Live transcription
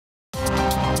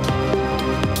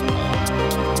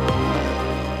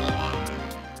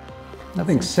I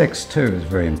think sex too is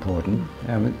very important.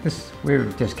 We're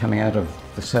just coming out of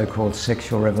the so-called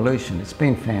sexual revolution. It's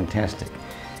been fantastic.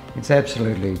 It's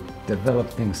absolutely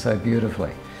developed things so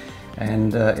beautifully.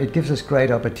 And it gives us great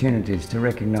opportunities to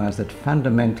recognise that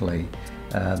fundamentally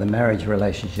the marriage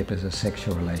relationship is a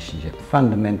sexual relationship,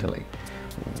 fundamentally.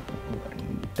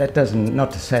 That doesn't,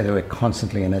 not to say that we're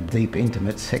constantly in a deep,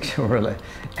 intimate sexual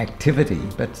activity,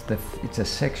 but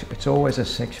it's always a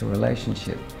sexual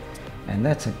relationship. And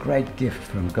that's a great gift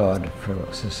from God for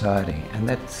society, and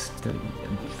that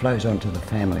flows onto the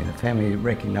family. The family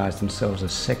recognise themselves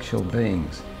as sexual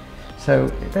beings. So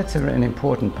that's an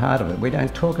important part of it. We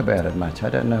don't talk about it much. I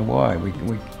don't know why. We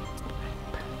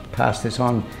pass this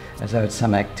on as though it's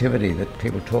some activity that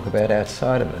people talk about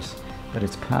outside of us, but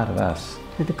it's part of us.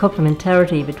 The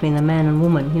complementarity between the man and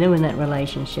woman, in that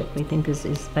relationship, we think is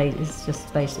just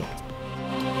basic.